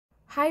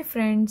Hi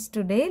friends,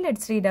 today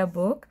let's read a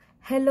book,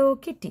 Hello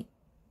Kitty.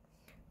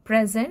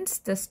 Presents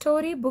the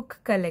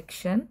storybook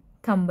collection,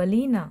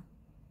 Thumbelina.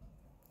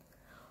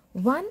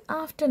 One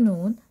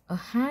afternoon, a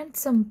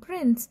handsome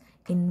prince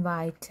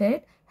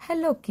invited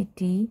Hello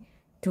Kitty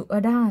to a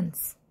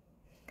dance.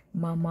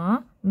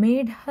 Mama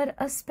made her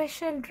a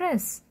special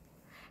dress.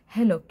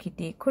 Hello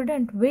Kitty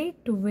couldn't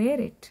wait to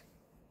wear it.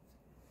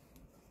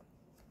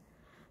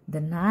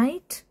 The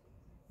night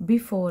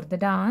before the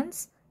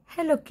dance,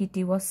 Hello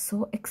Kitty was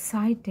so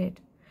excited.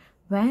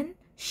 When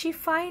she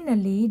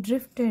finally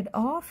drifted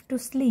off to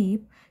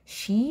sleep,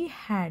 she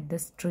had the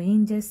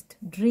strangest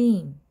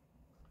dream.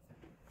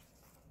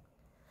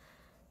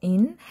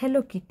 In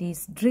Hello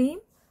Kitty's dream,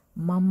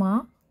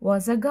 Mama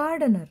was a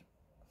gardener.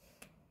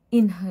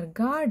 In her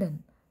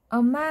garden,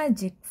 a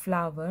magic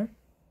flower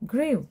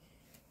grew.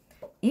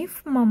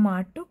 If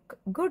Mama took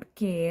good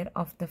care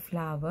of the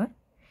flower,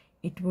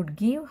 it would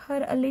give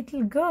her a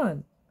little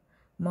girl.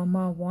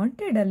 Mama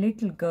wanted a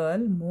little girl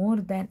more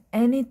than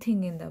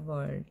anything in the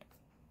world.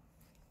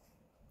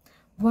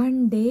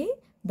 One day,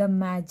 the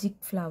magic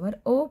flower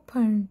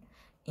opened.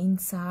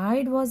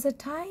 Inside was a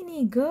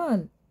tiny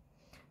girl,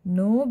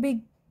 no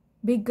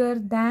bigger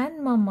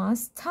than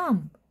Mama's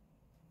thumb.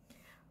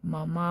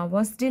 Mama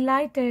was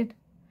delighted.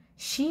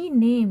 She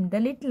named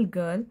the little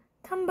girl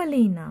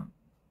Thumbelina.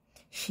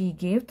 She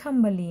gave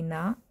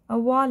Thumbelina a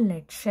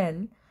walnut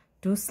shell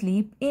to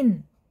sleep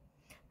in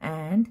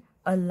and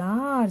a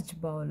large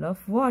bowl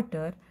of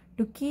water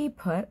to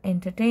keep her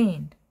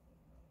entertained.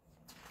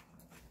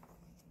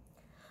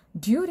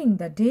 During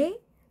the day,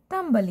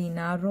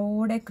 Thumbelina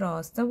rode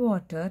across the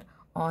water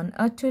on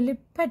a tulip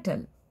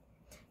petal.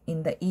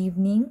 In the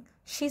evening,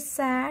 she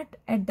sat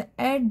at the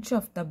edge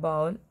of the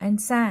bowl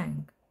and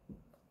sang.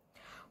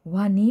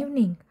 One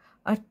evening,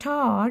 a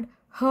toad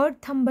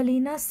heard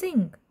Thumbelina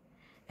sing.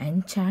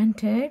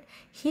 Enchanted,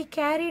 he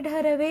carried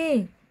her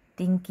away,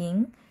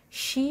 thinking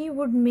she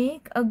would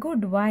make a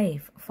good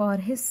wife for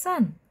his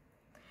son.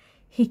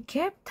 He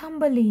kept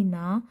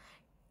Thumbelina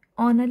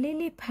on a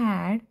lily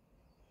pad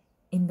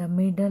in the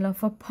middle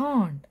of a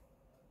pond.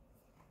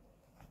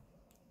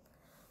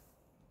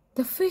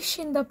 The fish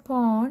in the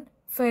pond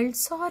felt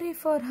sorry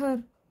for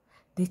her.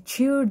 They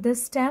chewed the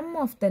stem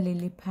of the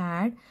lily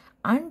pad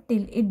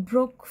until it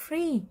broke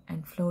free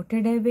and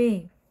floated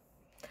away.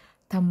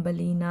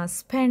 Thumbelina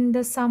spent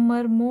the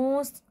summer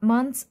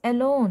months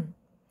alone,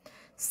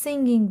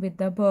 singing with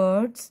the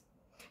birds.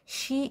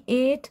 She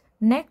ate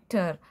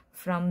nectar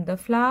from the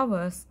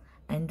flowers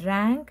and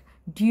drank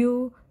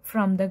dew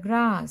from the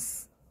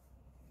grass.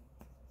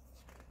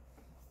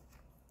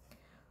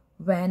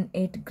 When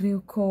it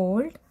grew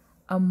cold,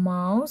 a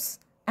mouse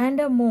and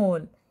a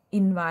mole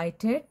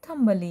invited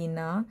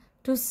Thumbelina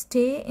to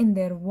stay in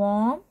their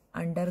warm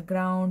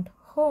underground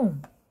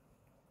home.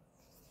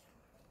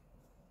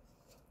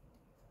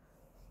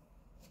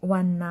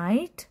 One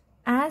night,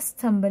 as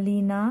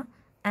Thumbelina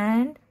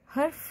and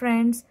her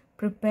friends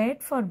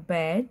prepared for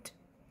bed,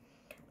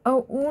 a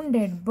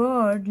wounded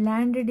bird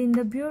landed in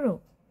the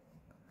bureau.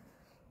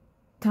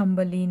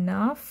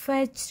 Thumbelina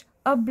fetched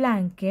a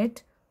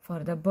blanket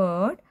for the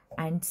bird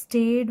and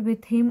stayed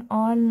with him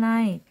all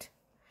night.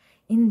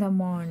 In the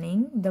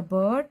morning, the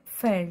bird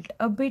felt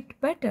a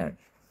bit better.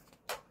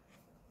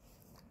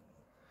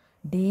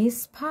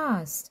 Days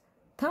passed.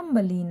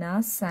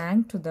 Thumbelina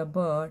sang to the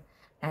bird,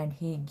 and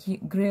he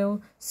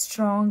grew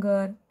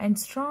stronger and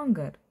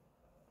stronger.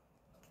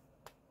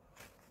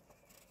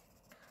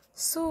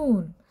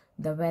 Soon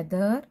the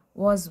weather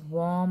was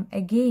warm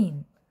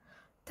again.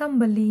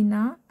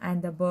 Thumbelina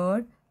and the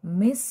bird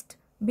missed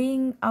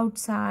being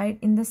outside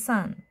in the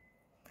sun.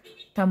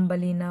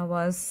 Thumbelina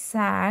was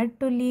sad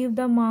to leave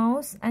the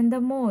mouse and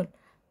the mole,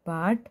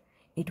 but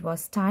it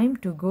was time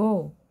to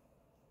go.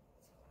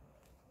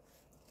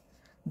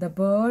 The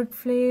bird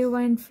flew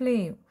and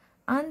flew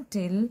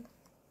until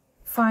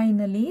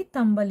finally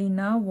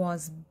Thumbelina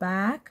was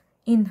back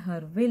in her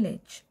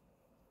village.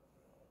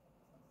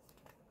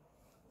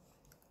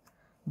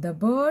 The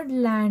bird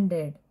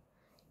landed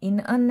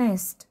in a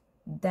nest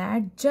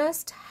that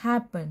just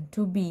happened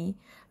to be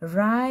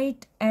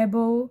right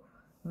above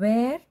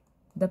where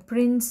the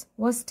prince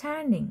was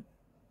standing.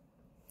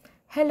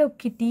 Hello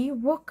Kitty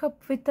woke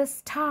up with a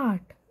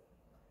start.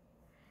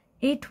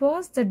 It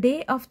was the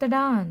day of the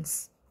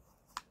dance.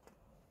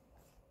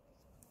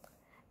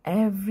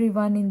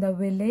 Everyone in the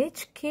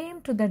village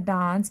came to the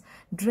dance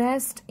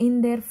dressed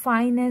in their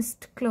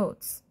finest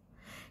clothes.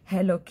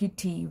 Hello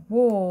Kitty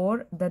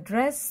wore the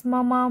dress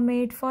Mama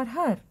made for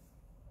her.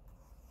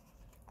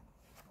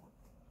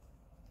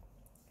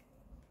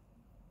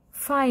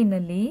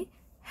 Finally,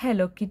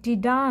 Hello Kitty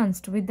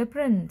danced with the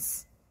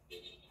prince.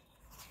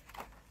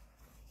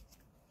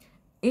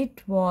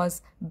 It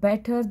was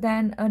better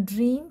than a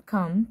dream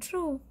come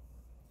true.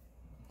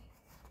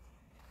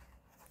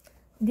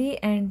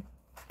 The end.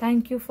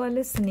 Thank you for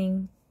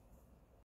listening.